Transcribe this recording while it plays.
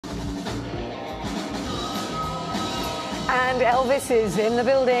And Elvis is in the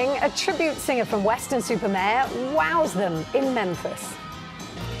building. A tribute singer from Weston-super-Mare wows them in Memphis.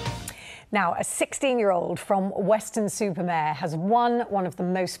 Now, a 16-year-old from Weston-super-Mare has won one of the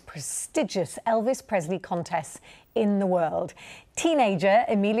most prestigious Elvis Presley contests in the world. Teenager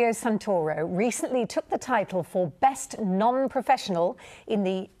Emilio Santoro recently took the title for Best Non-Professional in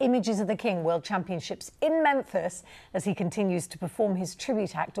the Images of the King World Championships in Memphis as he continues to perform his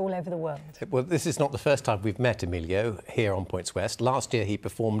tribute act all over the world. Well, this is not the first time we've met Emilio here on Points West. Last year he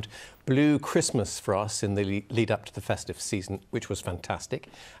performed Blue Christmas for us in the lead up to the festive season, which was fantastic.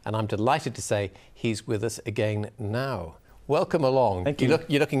 And I'm delighted to say he's with us again now. Welcome along. Thank you.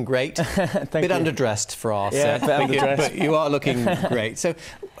 You're looking great. Thank bit you. Underdressed for our set, bit underdressed. but you are looking great. So,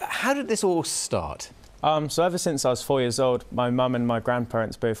 how did this all start? So ever since I was 4 years old, my mum and my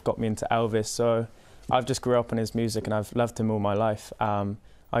grandparents both got me into Elvis. So I've just grew up on his music and I've loved him all my life. I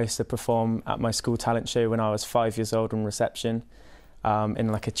used to perform at my school talent show when I was 5 years old on reception, in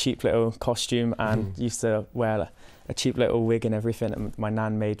like a cheap little costume, and used to wear a cheap little wig and everything. And my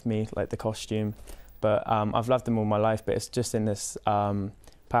nan made me like the costume. But I've loved them all my life, but it's just in this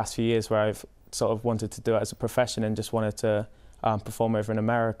past few years where I've sort of wanted to do it as a profession and just wanted to perform over in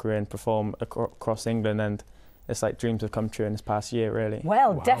America and perform across England, and it's like dreams have come true in this past year, really.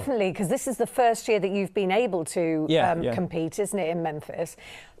 Well, wow. Definitely, because this is the first year that you've been able to compete, isn't it, in Memphis?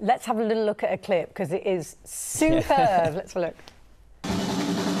 Let's have a little look at a clip, because it is superb. Let's have a look.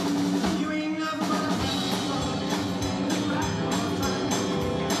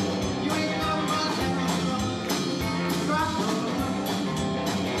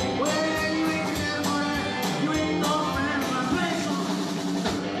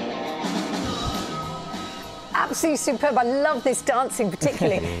 Absolutely superb. I love this dancing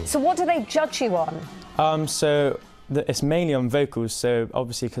particularly. So what do they judge you on? It's mainly on vocals. So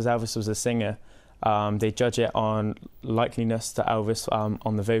obviously, because Elvis was a singer, they judge it on likeliness to Elvis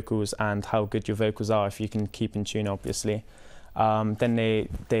on the vocals and how good your vocals are, if you can keep in tune, obviously. Then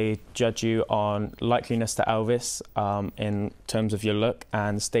they judge you on likeliness to Elvis in terms of your look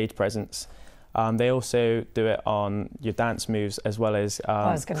and stage presence. They also do it on your dance moves as well as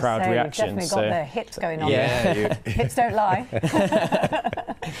crowd reaction. You've definitely got the hips going on. Yeah, hips don't lie.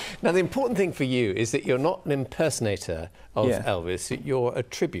 Now, the important thing for you is that you're not an impersonator of Elvis. You're a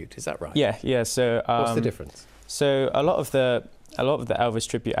tribute. Is that right? Yeah. So what's the difference? So a lot of the Elvis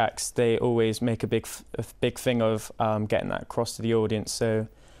tribute acts, they always make a big thing of getting that across to the audience. So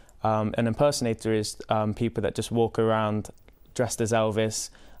an impersonator is people that just walk around dressed as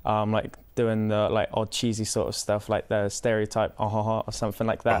Elvis. Like doing the odd cheesy sort of stuff, like the stereotype or something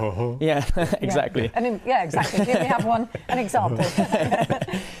like that. Yeah, exactly. Yeah, exactly. Here we have an example.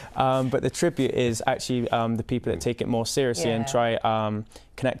 But the tribute is actually the people that take it more seriously and try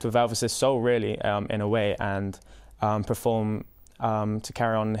connect with Elvis's soul, really, in a way, and perform to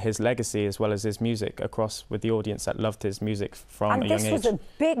carry on his legacy as well as his music across with the audience that loved his music from a young age. And this was a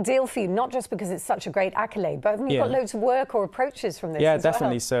big deal for you, not just because it's such a great accolade, but you've got loads of work or approaches from this as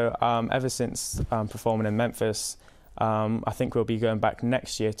definitely. well. So ever since performing in Memphis, I think we'll be going back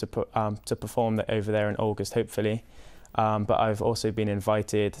next year to perform over there in August, hopefully. But I've also been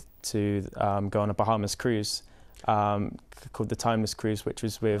invited to go on a Bahamas cruise called the Timeless Cruise, which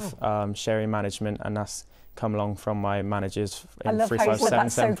was with Sherry Management, and that's come along from my managers in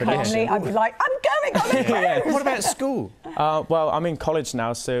 357 Prediction. I'd be like, I'm going on a cruise! What about school? Well, I'm in college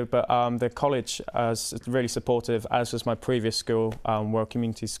now, but the college is really supportive, as was my previous school, World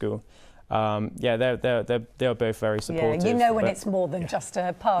Community School. They're both very supportive. Yeah, you know when it's more than just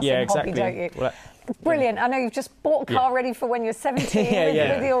a passing hobby, don't you? Well, brilliant. I know you've just bought a car ready for when you're 17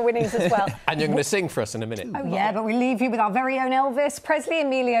 with your winnings as well. And you're going to sing for us in a minute. Oh, yeah, but we leave you with our very own Elvis Presley.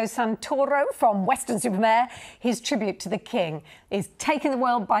 Emilio Santoro from Weston-super-Mare. His tribute to the King is taking the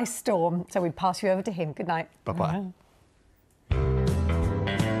world by storm. So we pass you over to him. Good night. Bye-bye.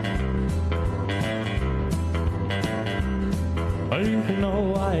 You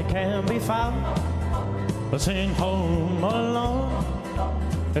know I can be found, but sing home alone.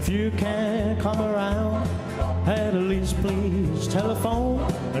 If you can't come around, at least please telephone.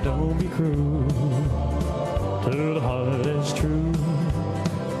 Don't be cruel, till the heart is true.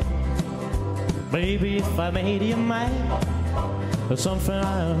 Maybe if I made you mad, there's something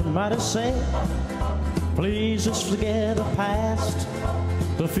I might have said. Please just forget the past.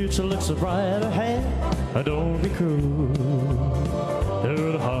 The future looks so bright ahead. Don't be cruel,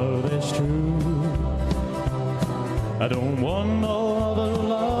 till the heart is true. I don't want no other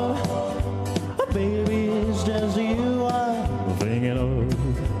love, baby, it's just you I'm thinking of.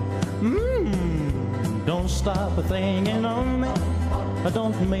 Don't stop thinking on me.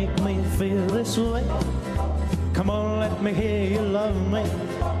 Don't make me feel this way. Come on, let me hear you love me.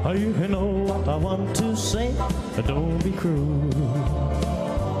 You can know what I want to say. Don't be cruel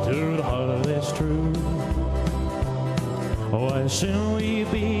to the heart that's true. Why shouldn't we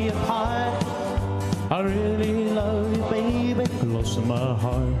be apart? I really love you, baby, close to my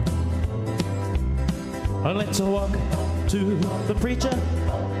heart. Let's walk to the preacher.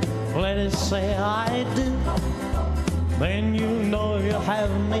 Let us say I do. Then you know you'll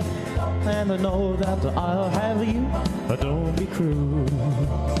have me, and I know that I'll have you. Don't be cruel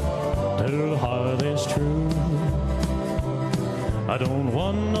to the heart that's true. I don't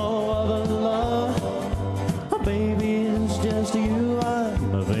want no other love. Baby, it's just you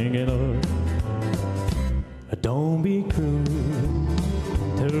I'm thinking of. Don't be cruel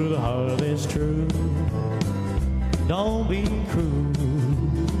to the heart that's true. Don't be cruel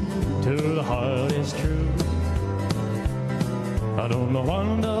to the heart that's true. I don't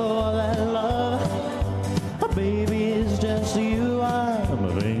wonder what that love, baby,